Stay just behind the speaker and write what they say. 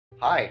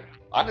Hi,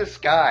 I'm this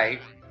guy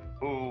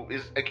who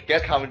is a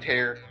guest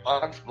commentator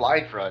on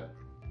Blind Front.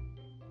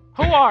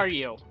 Who are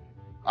you?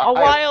 A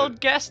wild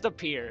guest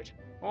appeared.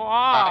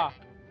 Ah.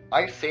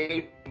 I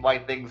saved my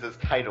things as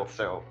title,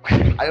 so I'm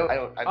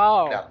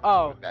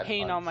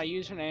Hating on my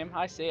username.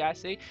 I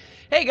see.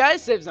 Hey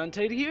guys,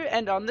 SaveAsUntitled here,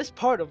 and on this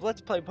part of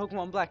Let's Play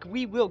Pokemon Black,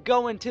 we will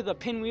go into the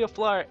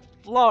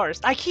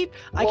Pinwheel-less. I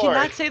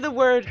cannot say the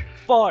word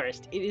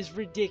forest. It is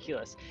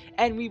ridiculous.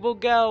 And we will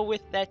go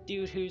with that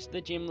dude who's the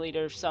gym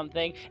leader or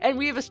something, and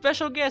we have a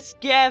special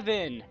guest,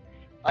 Gavin.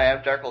 I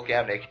am Darkle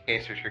Gavin,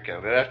 aka Sir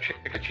Trico. But I've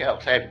checked the channel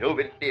because I have no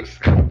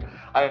videos.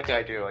 I don't think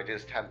I do. I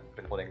just haven't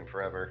been playing him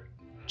forever.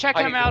 Check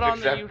him out on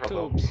the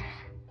YouTubes.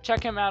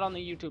 Check him out on the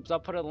YouTubes. I'll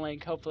put a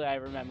link. Hopefully I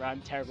remember.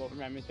 I'm terrible at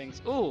remembering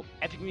things. Ooh,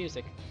 epic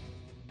music.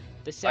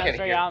 This sounds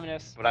very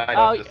ominous. But I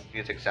know this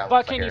music sounds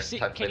but can you see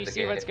what's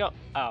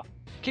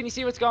Can you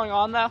see what's going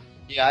on though?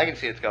 Yeah, I can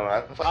see what's going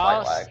on. It's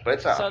like lag, but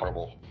it's not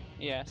horrible.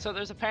 Yeah, so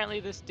there's apparently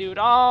this dude.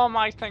 Oh,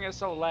 my thing is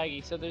so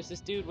laggy. So there's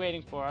this dude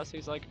waiting for us.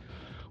 He's like,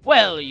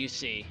 well, you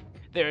see,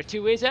 there are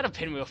two ways out of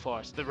Pinwheel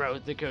Forest. The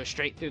road that goes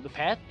straight through the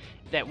path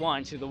that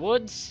winds through the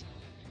woods.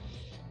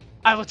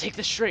 I will take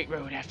the straight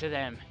road after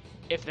them.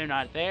 If they're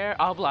not there,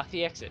 I'll block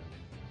the exit.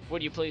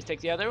 Would you please take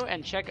the other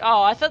and check?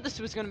 Oh, I thought this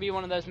was going to be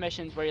one of those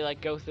missions where you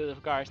like go through the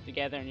forest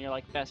together and you're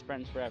like best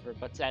friends forever,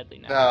 but sadly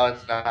no. No,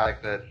 it's not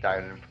like the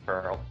Diamond and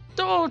Pearl.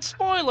 Dude,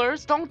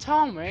 spoilers! Don't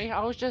tell me.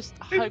 I was just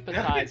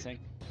hypothesizing.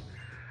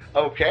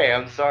 Okay,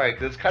 I'm sorry,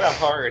 because it's kind of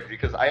hard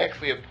because I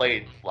actually have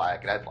played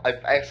Black, and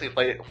I've actually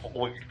played it all the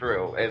way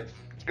through. It's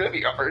gonna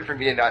be hard for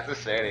me not to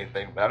say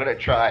anything, but I'm gonna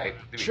try.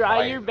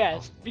 Try your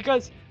best,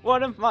 because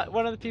one of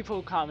the people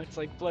who comments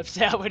like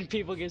flips out when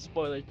people give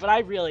spoilers. But I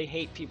really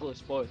hate people who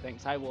spoil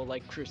things. I will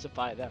like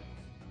crucify them.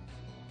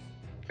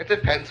 It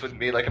depends with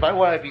me. Like if I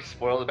want to be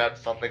spoiled about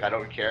something, I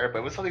don't care.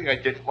 But with something I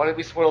didn't want to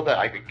be spoiled, that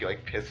I could get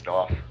like pissed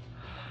off.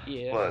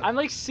 Yeah, but I'm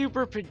like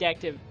super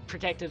protective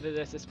of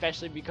this,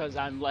 especially because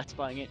I'm Let's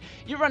Playing it.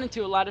 You run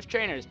into a lot of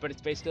trainers, but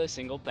it's basically a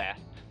single path.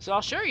 So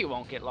I'll show you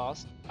won't get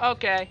lost.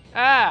 Okay.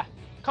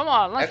 Come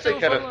on, let's do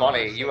it. That's kind of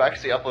funny. You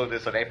actually uploaded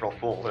this on April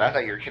Fool's, and I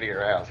thought you were kidding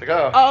around. It's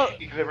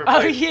like, you've never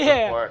played this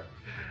before.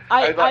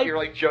 I thought you were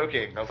like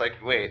joking. I was like,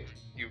 wait,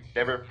 you've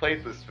never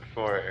played this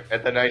before.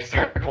 And then I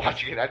started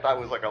watching it. And I thought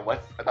it was like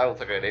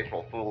an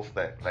April Fool's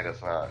thing. I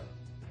guess not.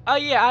 Oh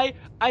yeah,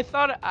 I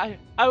thought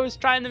I was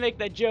trying to make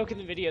that joke in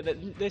the video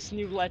that this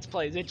new Let's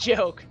Play is a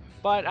joke.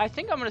 But I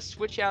think I'm going to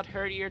switch out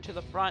Herdier to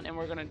the front and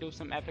we're going to do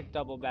some epic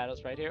double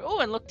battles right here.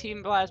 Oh, and look,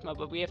 Team Plasma,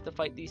 but we have to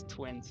fight these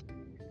twins.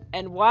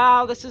 And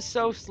wow, this is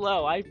so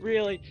slow. I've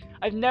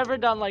never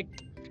done like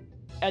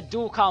a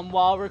dual comm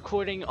while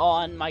recording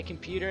on my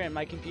computer, and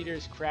my computer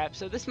is crap.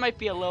 So this might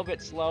be a little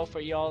bit slow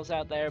for y'alls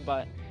out there,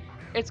 but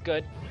it's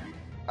good.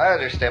 I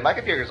understand. My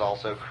computer is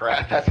also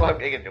crap. That's why I'm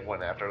getting into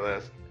one after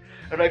this.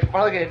 And I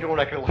finally get into one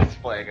I can Let's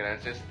Playing, and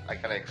I'm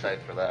kind of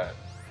excited for that.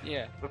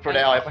 Yeah. But for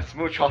now, I have to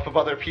smooch off of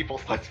other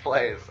people's Let's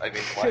Plays. I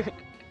mean, what?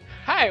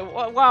 Hey,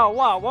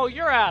 whoa,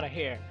 you're out of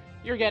here.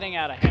 You're getting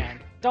out of hand.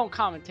 Don't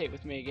commentate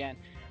with me again.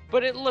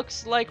 But it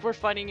looks like we're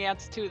fighting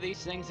against two of these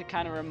things that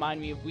kind of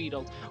remind me of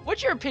Weedles.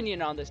 What's your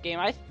opinion on this game?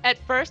 At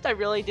first, I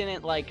really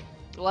didn't like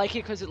it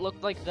because it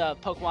looked like the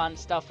Pokemon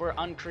stuff were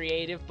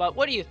uncreative, but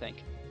what do you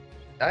think?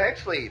 I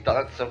actually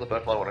thought some of the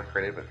Pokemon were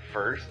creative at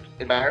first.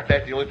 As a matter of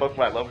fact, the only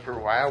Pokemon I loved for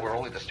a while were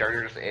only the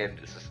starters and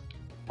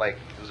like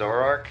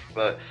Zoroark.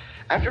 But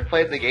after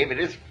playing the game,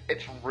 it's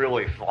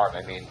really fun.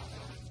 I mean,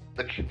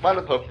 the fun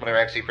of the Pokemon are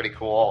actually pretty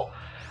cool.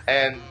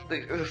 And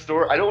the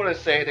story, I don't want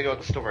to say anything about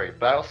the story,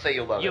 but I'll say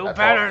you'll love it. You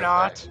better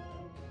not.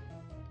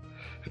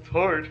 It's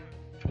hard.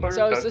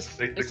 So is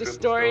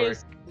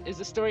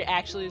the story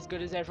actually as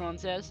good as everyone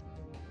says?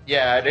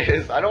 Yeah, it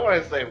is. I don't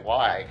want to say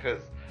why,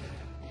 because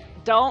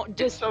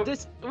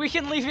we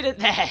can leave it at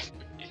that.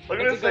 I'm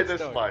gonna say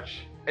this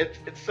much.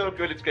 It's so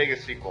good. It's getting a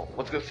sequel.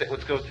 Let's go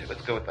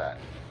with that.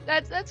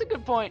 That's a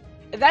good point.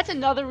 That's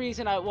another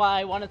reason why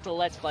I wanted to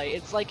Let's Play.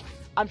 It's like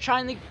I'm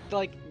trying to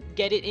like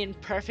get it in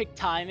perfect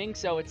timing,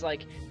 so it's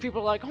like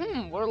people are like,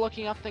 we're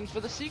looking up things for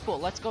the sequel.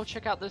 Let's go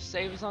check out this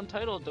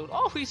SaveAsUntitled dude.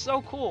 Oh, he's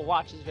so cool.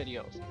 Watch his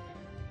videos.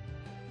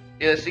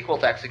 Yeah, the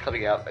sequel's actually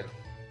coming out in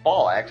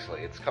fall.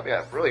 Actually, it's coming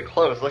out really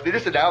close. Like they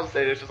just announced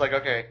it. It's just like,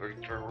 okay, we're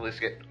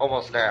releasing it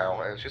almost now,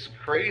 and it's just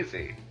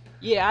crazy.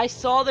 Yeah, I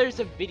saw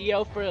there's a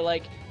video for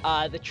like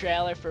the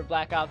trailer for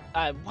Black Ops.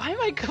 Why'd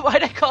I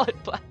call it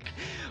Black?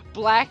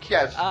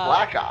 Yeah, it's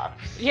Black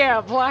Ops. Yeah,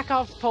 Black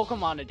Ops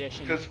Pokemon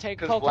Edition. Because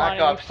Pokemon Black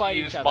and Ops fight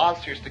use each other.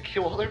 monsters to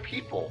kill other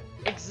people.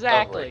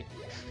 Exactly.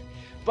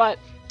 But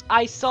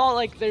I saw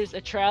like there's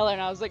a trailer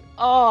and I was like,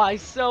 oh, I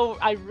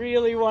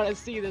really want to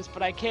see this,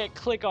 but I can't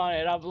click on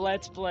it. I'm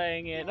Let's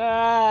Playing it.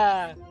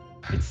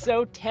 It's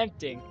so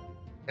tempting.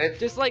 It's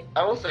just like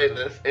I will say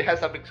this: it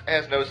has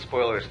no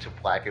spoilers to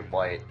Black and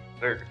White.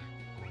 They're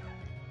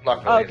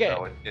not really. Okay.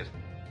 So it just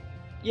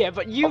yeah,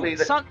 but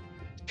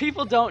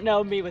people don't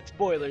know me with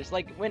spoilers.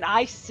 Like when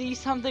I see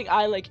something,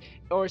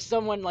 or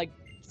someone like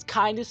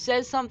kind of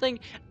says something,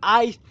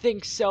 I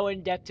think so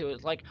in depth to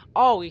it. Like,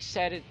 oh, he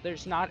said it.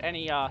 There's not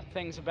any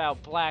things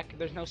about black.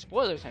 There's no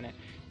spoilers in it.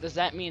 Does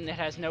that mean it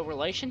has no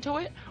relation to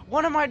it?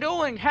 What am I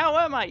doing? How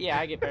am I? Yeah,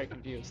 I get very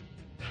confused.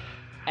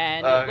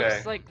 And it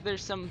looks like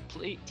there's some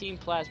Team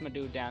Plasma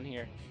dude down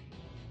here.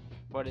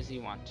 What does he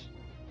want?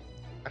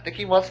 I think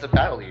he wants to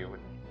battle you.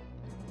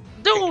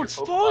 Dude,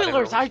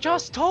 spoilers! I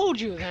just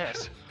told you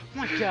this. Oh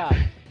my god,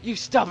 you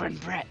stubborn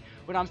brat.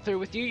 When I'm through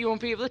with you, you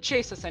won't be able to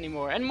chase us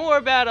anymore. And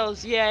more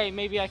battles, yay!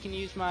 Maybe I can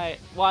use my...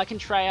 Well, I can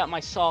try out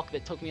my Salk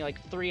that took me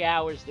like 3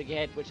 hours to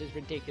get, which is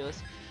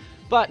ridiculous.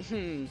 But,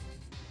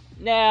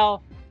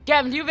 Now,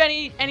 Gavin, do you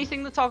have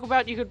anything to talk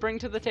about you could bring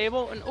to the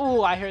table? And,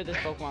 ooh, I heard this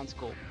Pokemon's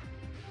cool.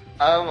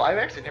 I've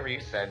actually never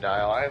used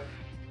Sandile.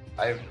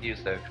 I've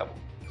used it a couple.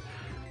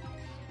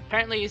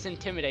 Apparently he's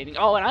intimidating.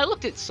 Oh, and I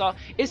looked at Salk.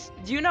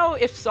 Do you know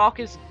if Salk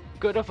is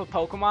good of a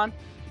Pokemon?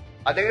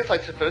 I think it's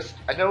like supposed.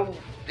 I know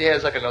he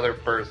has like another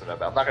version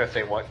of it. I'm not gonna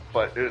say what,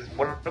 but there's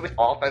one of his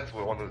offensive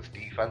and one of his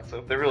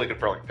defensive. They're really good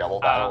for like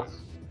double battles.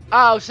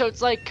 Oh, so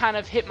it's like kind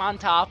of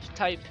Hitmontop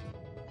type.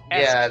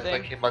 Yeah, it's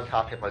like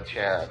Hitmontop,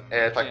 Hitmonchan, and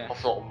it's like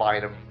Puzzle and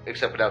Minum,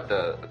 except without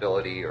the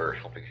ability or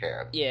helping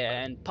hand.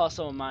 Yeah, and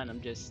Puzzle and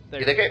Minum just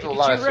they're they get a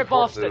lot of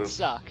rip-offs that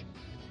suck.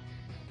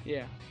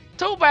 Yeah.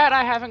 Too bad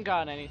I haven't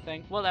got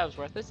anything. Well, that was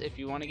worthless. If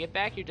you want to get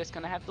back, you're just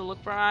gonna have to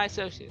look for my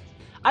associates.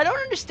 I don't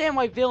understand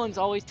why villains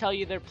always tell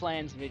you their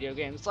plans in video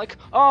games. It's like,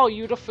 oh,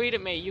 you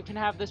defeated me, you can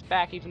have this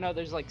back, even though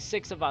there's like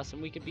 6 of us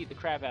and we could beat the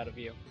crap out of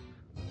you.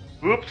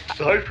 Oops,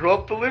 I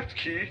dropped the lift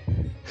key.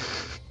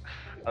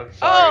 I'm sorry.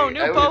 Oh,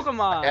 new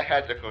Pokemon! I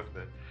had to cook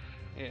it.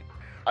 Yeah.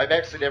 I've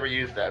actually never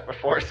used that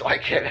before, so I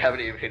can't have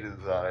any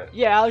opinions on it.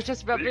 Yeah, I was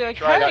just about to be like,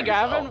 hey,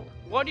 Gavin,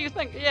 what do you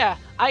think? Yeah,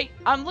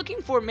 I'm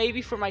looking for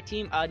maybe for my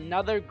team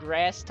another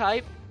grass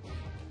type.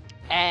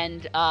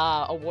 And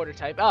a water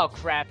type. Oh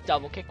crap,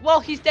 double kick. Well,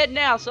 he's dead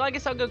now, so I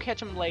guess I'll go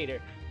catch him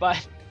later.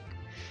 But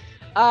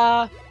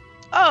oh,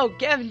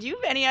 Gavin, do you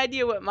have any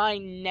idea what my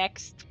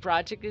next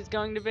project is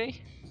going to be?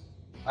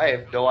 I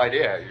have no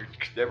idea. You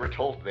never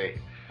told me.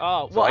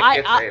 Oh, so well, I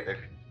can't say anything.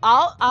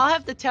 I'll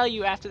have to tell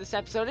you after this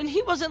episode, and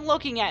he wasn't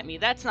looking at me.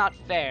 That's not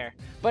fair.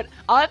 But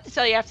I'll have to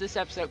tell you after this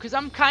episode, because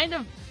I'm kind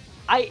of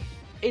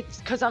it's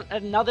because I'm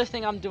another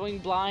thing I'm doing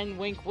blind,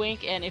 wink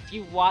wink, and if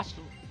you watch,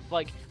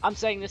 like, I'm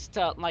saying this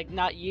to, like,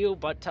 not you,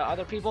 but to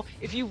other people.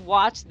 If you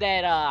watch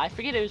that, I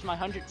forget it was my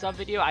 100 sub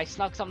video, I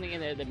snuck something in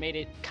there that made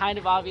it kind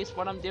of obvious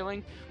what I'm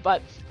doing.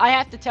 But I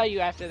have to tell you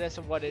after this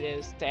of what it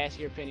is to ask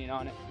your opinion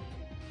on it.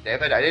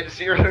 Damn it, I didn't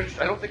see your 100,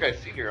 I don't think I've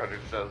seen your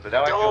 100 subs, and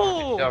now I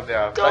feel dumb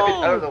now. I've been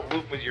out of the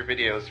loop with your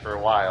videos for a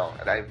while,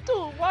 and I...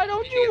 Dude, why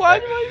don't you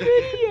watch my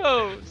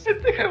videos? I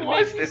think I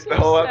watched it,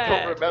 though, I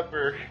don't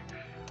remember.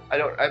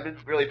 I've been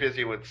really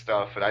busy with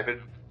stuff, and I've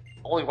been...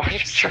 only watching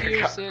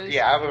excuses.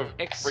 Yeah, I'm a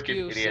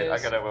freaking idiot. I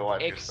gotta go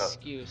watch your stuff.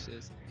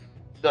 Excuses.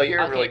 No, you're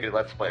a really good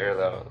Let's Player,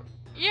 though.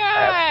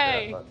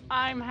 Yay!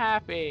 I'm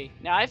happy.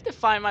 Now I have to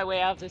find my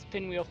way out of this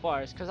Pinwheel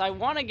Forest because I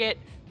want to get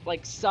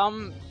like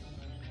some.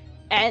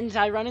 And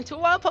I run into a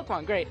wild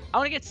Pokemon. Great. I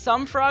want to get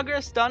some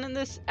progress done in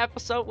this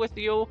episode with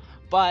you,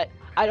 but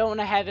I don't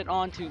want to have it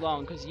on too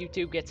long because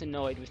YouTube gets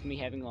annoyed with me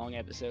having long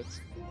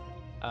episodes.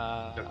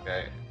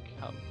 Okay.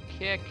 Come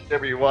kick.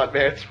 Whatever you want,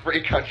 man. It's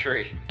free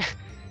country.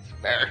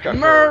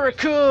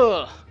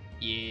 America!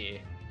 Yeah.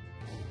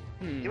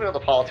 Even though the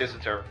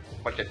politicians are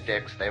a bunch of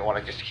dicks, they want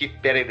to just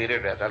keep banning the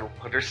internet. I don't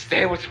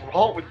understand what's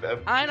wrong with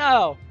them. I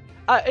know.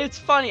 It's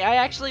funny. I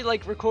actually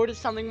like recorded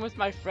something with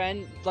my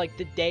friend like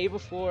the day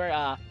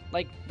before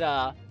like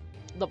the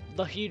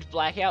huge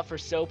blackout for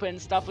SOPA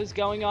and stuff was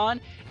going on,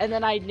 and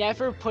then I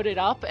never put it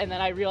up, and then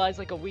I realized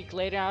like a week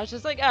later I was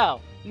just like, oh,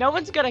 no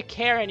one's gonna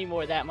care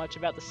anymore that much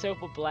about the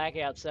SOPA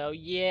blackout, so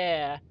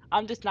yeah,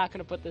 I'm just not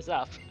gonna put this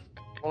up.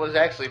 Well, there's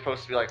actually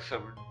supposed to be like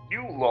some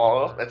new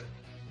law that's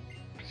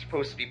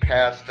supposed to be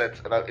passed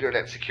that's about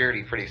internet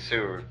security pretty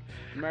soon.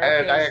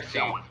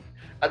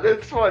 And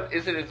this one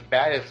isn't as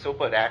bad as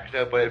Sopa and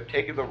Acta, but if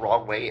taken the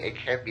wrong way, it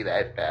can't be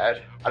that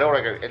bad. I don't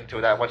want to go into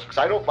it that much because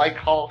I don't like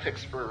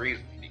politics for a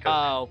reason.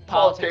 Because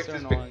politics are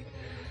annoying.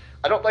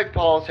 I don't like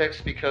politics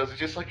because it's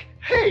just like,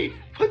 hey,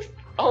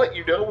 I'll let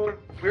you know what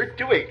we're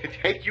doing to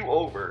take you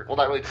over. Well,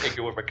 not really take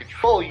you over, but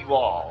control you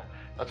all.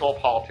 That's all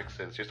politics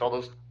is. Just all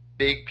those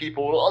big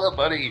people with all the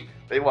money,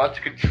 they want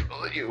to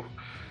control you.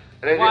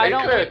 And it kind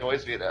of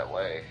annoys me that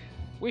way.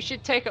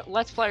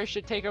 Let's Players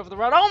should take over the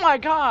world. Oh my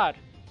god!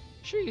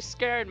 Sure, you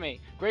scared me.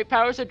 Great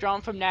powers are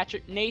drawn from nature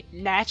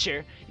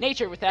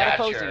without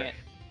opposing it.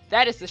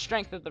 That is the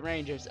strength of the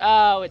Rangers.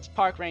 Oh, it's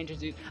Park Rangers,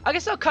 dude. I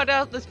guess I'll cut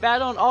out this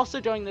battle, and also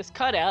during this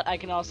cutout, I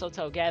can also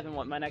tell Gavin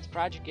what my next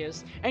project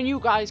is. And you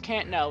guys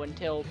can't know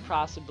until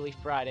possibly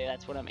Friday.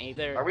 That's what I'm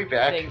either. Are we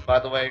back, by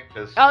the way?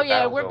 Oh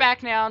yeah, we're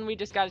back now, and we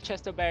just got a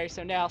chest of berries,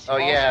 so now all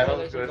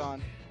spoilers are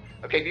gone.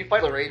 Okay, if you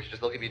find the Rangers,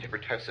 they'll give you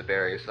different types of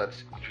berries, so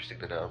that's interesting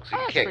to know. So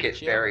you can't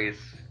get berries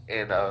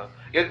in,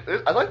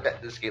 yeah, I like that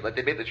in this game. Like,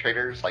 they made the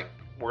trainers, like,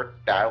 worth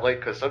battling,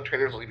 because some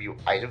trainers will give you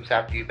items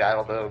after you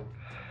battle them.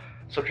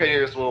 Some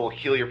trainers will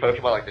heal your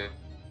Pokemon, like the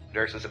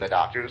nurses and the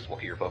doctors will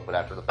hear your Pokemon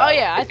after the Oh battle.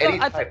 yeah, Any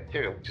time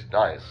too, which is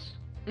nice.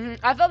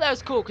 I thought that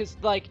was cool because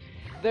like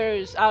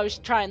I was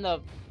trying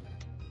the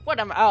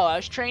I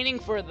was training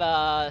for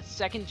the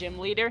second gym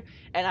leader,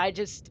 and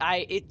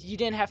you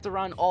didn't have to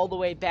run all the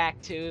way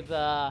back to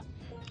the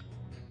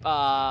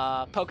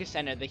Poke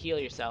Center to heal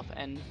yourself.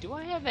 And do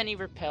I have any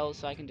repels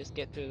so I can just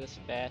get through this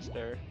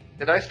faster?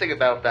 The nice thing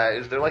about that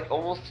is there's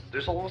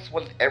almost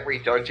one in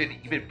every dungeon,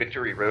 even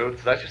Victory Road,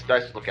 so that's just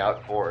nice to look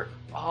out for.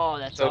 Oh,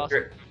 that's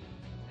awesome.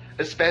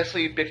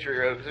 Especially Victory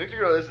Road, because Victory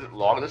Road isn't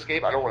long in this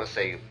game. I don't want to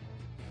say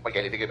like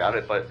anything about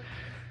it, but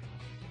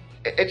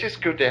it's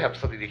just good to have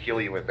something to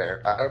heal you in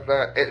there. I'm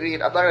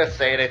not gonna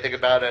say anything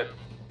about it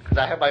because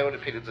I have my own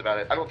opinions about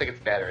it. I don't think it's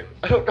bad.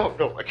 I don't know.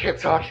 No, I can't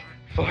talk.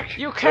 Fuck.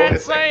 You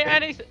can't say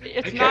anything.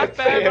 It's not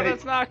bad, but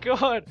it's not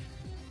good.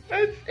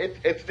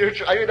 It's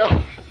neutral. I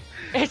know.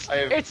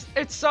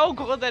 It's so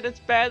good that it's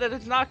bad that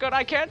it's not good.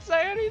 I can't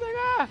say anything.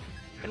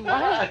 And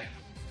why?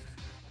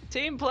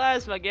 Team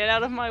Plasma, get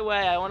out of my way.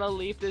 I want to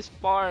leave this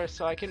forest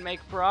so I can make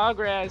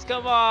progress.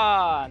 Come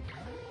on.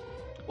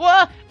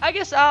 Well, I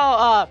guess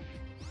I'll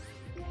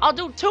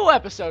do 2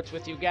 episodes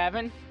with you,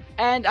 Gavin.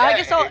 And I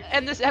guess I'll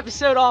end this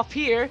episode off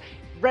here,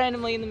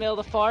 randomly in the middle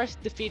of the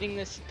forest, defeating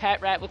this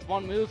Pat Rat with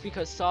 1 move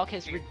because Salk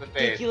has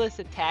ridiculous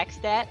attack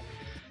stat.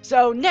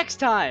 So next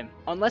time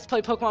on Let's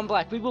Play Pokemon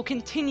Black, we will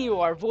continue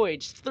our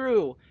voyage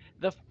through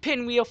the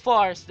Pinwheel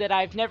Forest that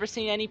I've never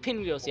seen any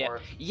pinwheels yet.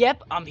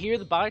 Yep, I'm here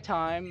to buy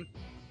time.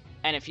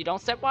 And if you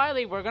don't step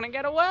wisely, we're gonna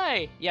get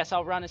away. Yes,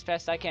 I'll run as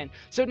fast as I can.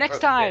 So next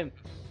time,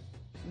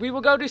 we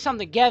will go do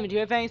something. Gavin, do you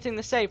have anything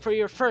to say for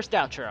your first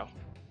outro?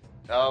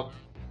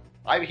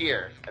 I'm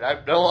here, and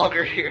I'm no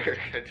longer here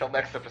until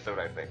next episode,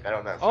 I think. I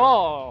don't know.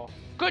 Oh,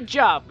 good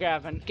job,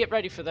 Gavin. Get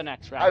ready for the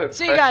next round.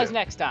 See you guys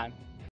next time.